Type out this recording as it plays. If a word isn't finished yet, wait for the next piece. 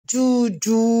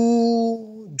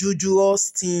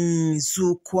JudyAustin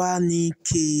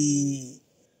Zukwanike.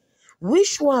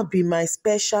 Which one be my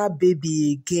special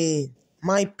baby again?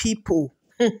 My people.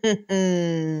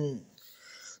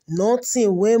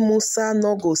 Nothing wey Musa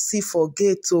no go see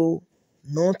forget o.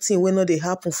 Nothing wey no dey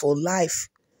happen for life.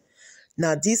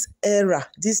 Na this era,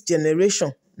 this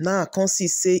generation, now I come see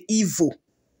say evil.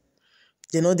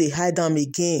 They no dey hide am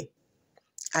again.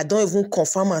 I don even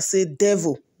confirm am say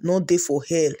devil no dey for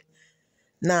hell.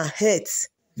 Na hate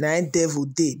na im devil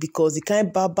dey, because the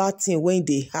kind bad thing wey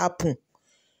dey happen,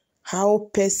 how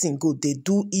person go dey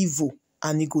do evil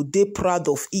and e go dey proud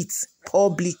of it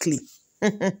publicly.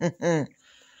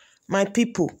 My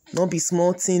people, no be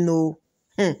small thing o.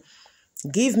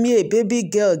 Give me a baby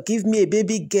girl, give me a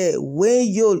baby girl wey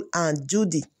Yul and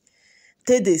Judy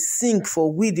take dey sing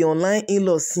for we the online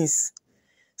in-laws since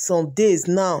some days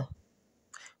now.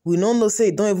 We no know say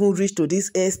e don even reach to this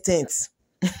extent.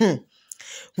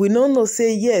 We no know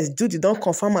say yes, Judy don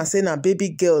confirm am say na baby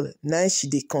girl na she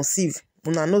dey conceive.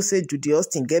 Una know say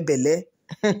JudyAustin get belle.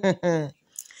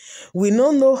 We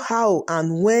no know how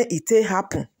and when e take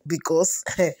happen, because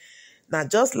na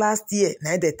just last year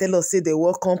na they tell us say they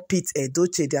welcome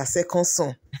Edochie, their second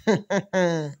son.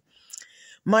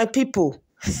 My people,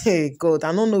 hey God,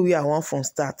 I no know where I want from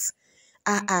start.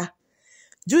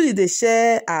 Judy dey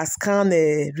share her scan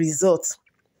result.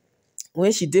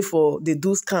 When she dey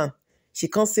do scan, she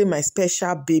come say my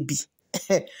special baby.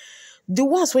 The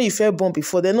ones wey you first born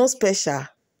before, they're not special.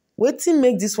 Wetin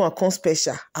make this one come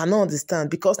special? I no understand,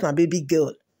 because na baby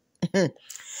girl.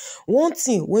 One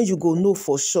thing wey you go know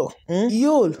for sure,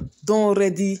 Yul don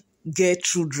already get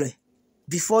children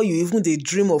before you even dey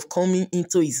dream of coming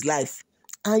into his life,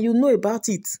 and you know about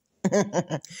it.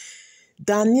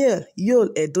 Daniel,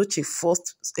 Yul Edochie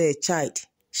first child,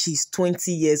 she's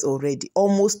 20 years already,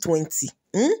 almost 20.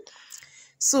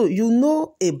 So you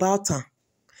know about her.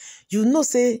 You know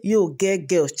say Yul get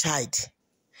girl child.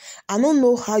 I don't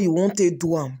know how you want to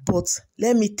do am, but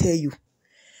let me tell you,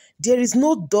 there is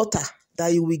no daughter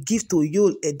that you will give to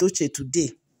Yul Edochie today.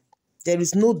 There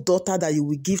is no daughter that you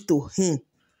will give to him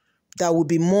that will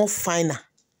be more finer,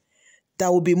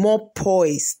 that will be more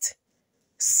poised,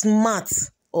 smart,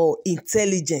 or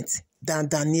intelligent than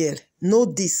Daniel. No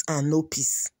this and no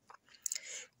peace.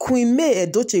 Queen May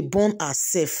Edochie born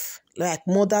herself like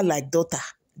mother, like daughter.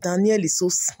 Daniel is so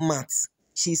smart.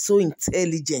 She's so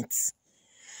intelligent.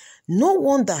 No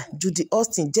wonder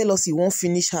JudyAustin jealousy won't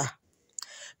finish her.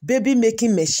 Baby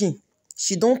making machine.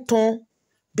 She don't turn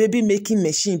baby making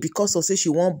machine because of say she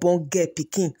won't born girl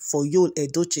pikin for Yul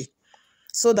Edochie,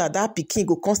 so that pikin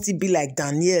go constantly be like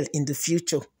Daniel in the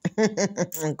future.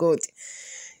 God.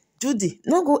 Judy,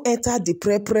 no go enter the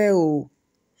pre-pre o.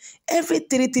 Every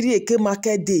 3 Eke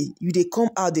market day, you dey come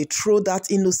out, they throw that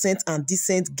innocent and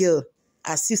decent girl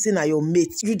as if say na your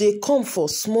mate. You dey come for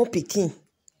small pikin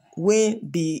wey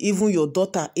be even your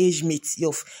daughter age mate,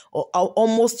 or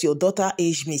almost your daughter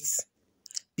age mate,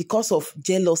 because of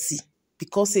jealousy,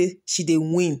 because she dey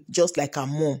win just like her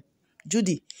mom.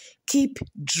 Judy, keep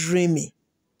dreaming.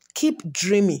 Keep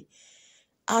dreaming.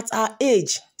 At her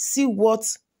age, see what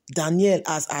Daniel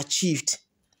has achieved.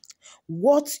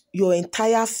 What your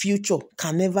entire future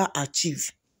can never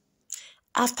achieve.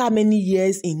 After many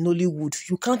years in Nollywood,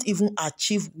 you can't even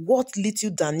achieve what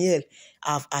little Daniel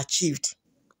have achieved.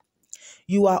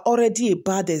 You are already a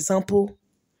bad example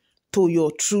to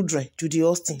your children,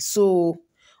 JudyAustin. So,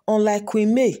 unlike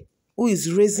Queen May, who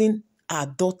is raising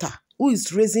her daughter, who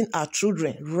is raising her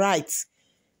children right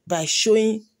by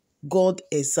showing God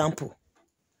example.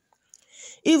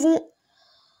 Even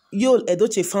Yul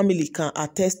Edochie family can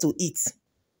attest to it,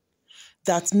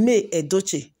 that May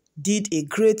Edochie did a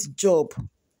great job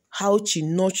how she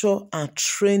nurture and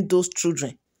train those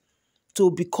children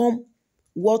to become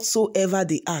whatsoever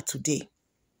they are today.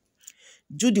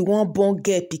 Judy wan born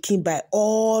girl pikin by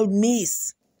all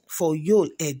means for Yul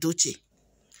Edochie.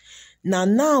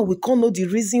 Now we can't know the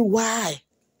reason why.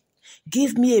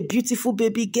 Give me a beautiful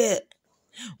baby girl.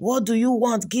 What do you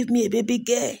want? Give me a baby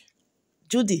girl.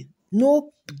 Judy,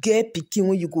 no girl pikin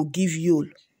when you go give Yul,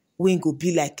 when go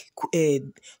be like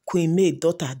Queen May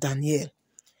daughter Daniel.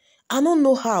 I don't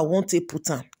know how I want to put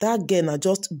am. That girl na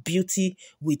just beauty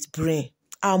with brain.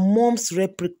 Her mom's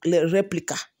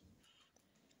replica.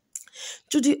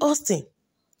 JudyAustin,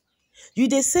 you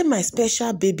dey say my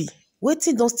special baby.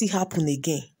 Wetin don still happen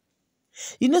again?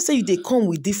 You know say you dey come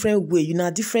with different way. You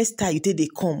know different style you take dey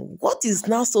come. What is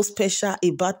now so special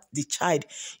about the child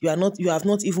you have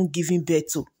not even given birth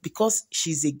to? Because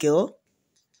she's a girl?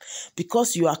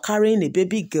 Because you are carrying a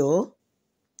baby girl?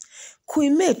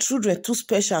 Queen May children too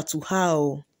special to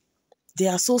her. They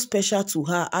are so special to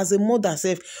her. As a mother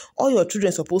sef, all your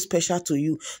children suppose special to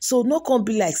you. So no come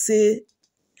be like say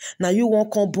na you wan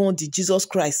come born the Jesus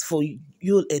Christ for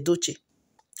you Edochie,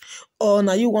 or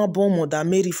na you wan born Mother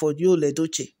Mary for you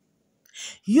Edochie.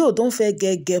 You don fit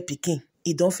get girl pikin,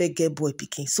 e don fit get boy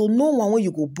pikin. So no one wey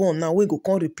you go born now wey go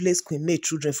come replace Queen May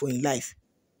children for im life.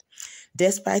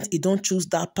 Despite he don choose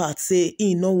that path, say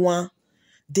he no wan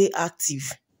dey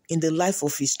active in the life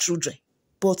of his children.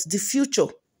 But the future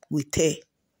will tell.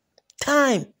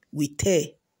 Time will tell.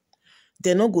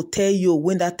 They no go tell you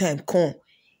when that time come.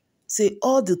 Say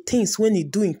all the things when he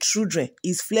do in children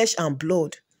is flesh and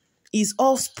blood. His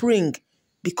offspring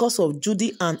because of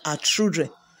Judy and her children.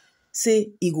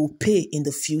 Say he go pay in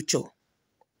the future.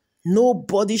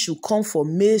 Nobody should come for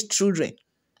May's children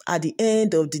at the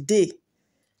end of the day.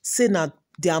 Say na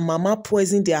their mama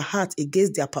poison their heart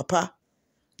against their papa.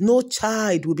 No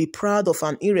child will be proud of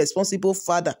an irresponsible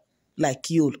father like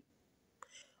you.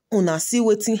 Una see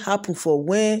wetin happen for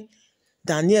when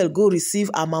Danielle go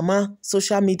receive her mama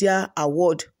social media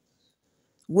award.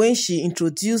 When she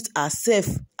introduced herself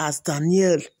as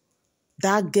Danielle,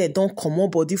 that girl don't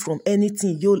comot body from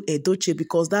anything Yul Edochie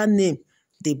because that name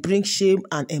dey bring shame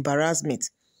and embarrassment,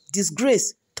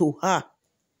 disgrace to her.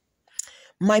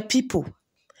 My people,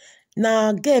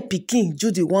 na girl pikin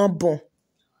Judy wan born,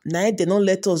 na they no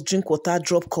let us drink water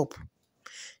drop cup.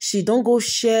 She don go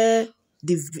share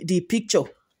the picture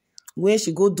when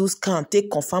she go do scan,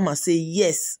 take confirm and say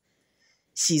yes,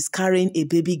 she's carrying a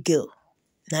baby girl.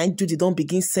 Now Judy don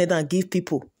begin send and give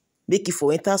people, make it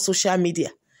for enter social media,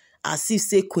 as if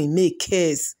say Queen May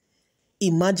cares.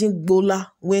 Imagine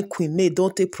Gbola when Queen May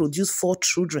don take produce 4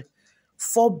 children,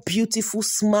 4 beautiful,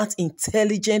 smart,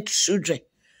 intelligent children.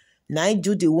 Now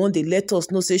Judy want dey let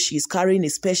us know say she is carrying a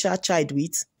special child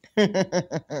with.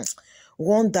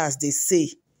 Wonders they say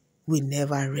will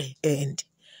never end.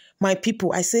 My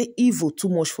people, I say evil too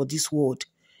much for this world.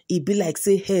 It be like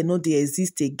say hell no dey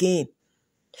exist again.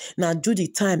 Now Judy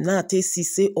time now take see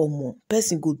say omo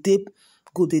person go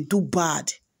dey do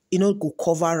bad. E no go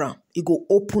cover am. E go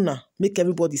open am, make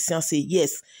everybody see and say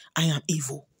yes, I am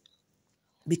evil.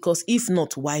 Because if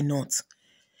not, why not?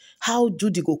 How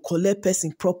Judy go collect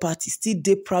person property, still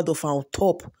dey proud of her on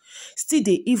top, still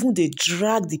dey even dey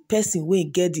drag the person wey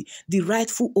get the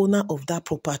rightful owner of that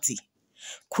property.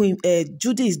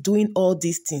 Judy is doing all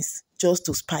these things just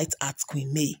to spite at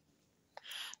Queen May.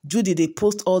 Judy dey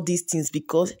post all these things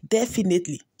because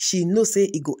definitely she know say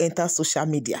e go enter social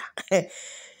media.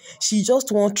 She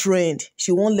just want trend.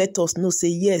 She won't let us know say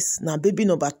yes, now baby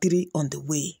number 3 on the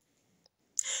way.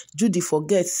 Judy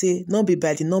forget say not be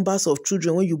by the numbers of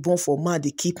children when you born for man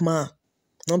they keep man.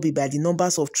 Not be by the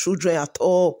numbers of children at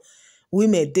all.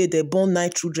 Women they born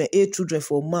 9 children, 8 children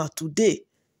for man. Today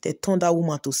they turn that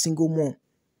woman to single mom.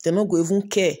 They not go even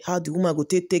care how the woman go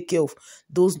take care of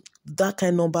that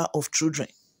kind number of children.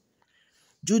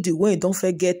 Judy when don't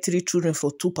forget 3 children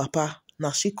for 2 papa.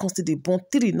 Now she constantly born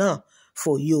 3 now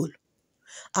for you.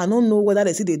 I don't know whether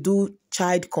they say they do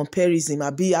child comparison,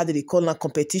 maybe how they call that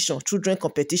competition, children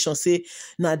competition, say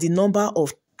now the number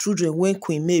of children when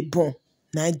Queen May born,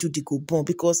 now Judy go born.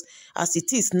 Because as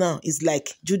it is now, it's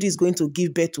like Judy is going to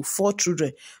give birth to 4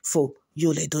 children for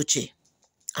Yul Edochie.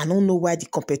 I don't know why the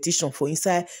competition for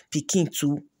inside Pikin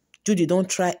too. Judy don't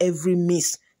try every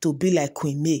means to be like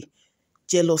Queen May.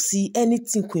 Jealousy,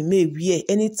 anything Queen May wear,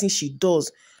 anything she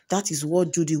does, that is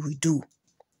what Judy will do.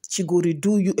 She go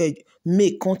redo you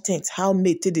make content how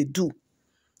May take they do.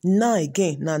 Now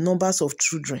again, now numbers of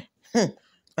children.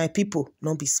 My people,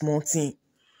 not be small thing.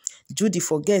 Judy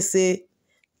forget say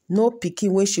no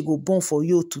pikin when she go born for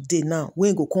you today now.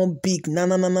 When go come big na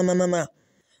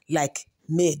like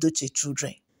May Edochie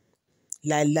children.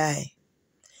 Lie.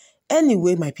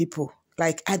 Anyway, my people,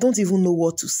 like I don't even know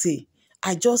what to say.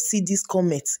 I just see this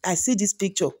comment. I see this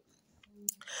picture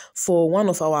for one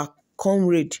of our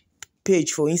comrade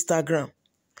page for Instagram.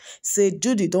 Say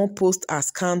Judy don't post a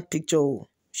scan picture.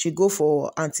 She go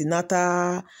for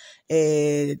antenatal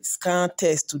scan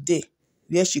test today,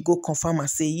 where she go confirm and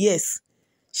say yes,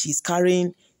 she's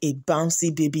carrying a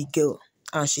bouncy baby girl,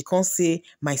 and she can't say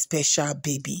my special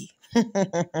baby.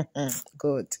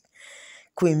 God,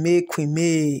 Queen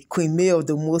May of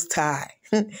the Most High.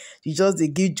 You just they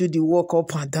give Judy walk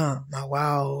up and down. Now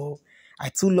wow, I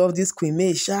too love this Queen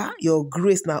May. Sha, your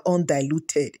grace now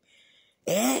undiluted.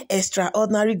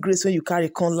 Extraordinary grace when you carry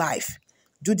con life.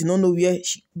 Judy don't know where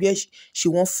she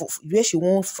won't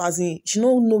fasten. She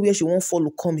don't know where she won't follow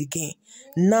come again.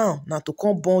 Now to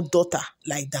come born daughter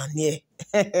like Danielle.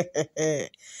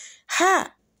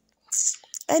 Ha.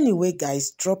 Anyway,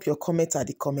 guys, drop your comment at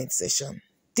the comment section.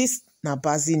 This na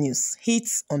Bazzy News. Hit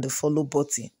on the follow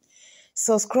button.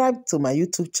 subscribe to my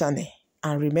YouTube channel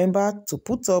and remember to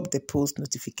put up the post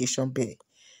notification bell.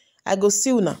 I go see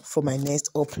you now for my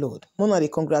next upload. Mona, dey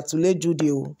congratulate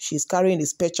Judy. She's carrying a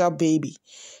special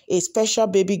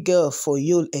baby girl for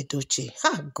you, Edochie.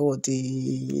 Ha, God.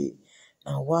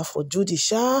 Now, what for Judy,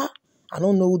 sha? I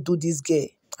don't know who do this girl.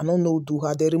 I don't know who do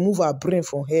her. They remove her brain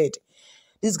from head.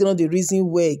 This is not the reason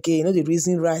where again, not the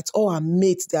reason right. All our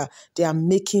mates, they are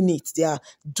making it. They are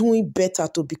doing better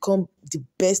to become the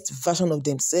best version of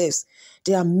themselves.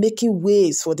 They are making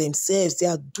waves for themselves. They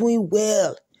are doing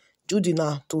well. Judy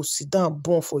now to sit down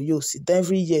born for you. Sit down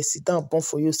every year, sit down born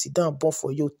for you, sit down born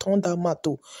for you. Turn that man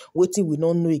to waiting we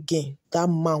don't know again. That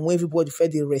man when everybody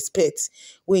felt the respect,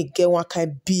 when he get one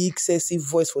kind big sexy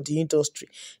voice for the industry.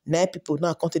 Now people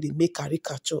now come to the make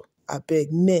caricature. I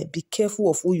beg, men, be careful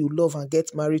of who you love and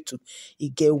get married to. You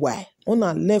get why.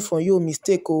 Wanna learn from your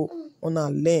mistake, oh. Wanna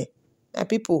learn. Now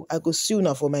people, I go see you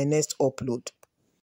now for my next upload.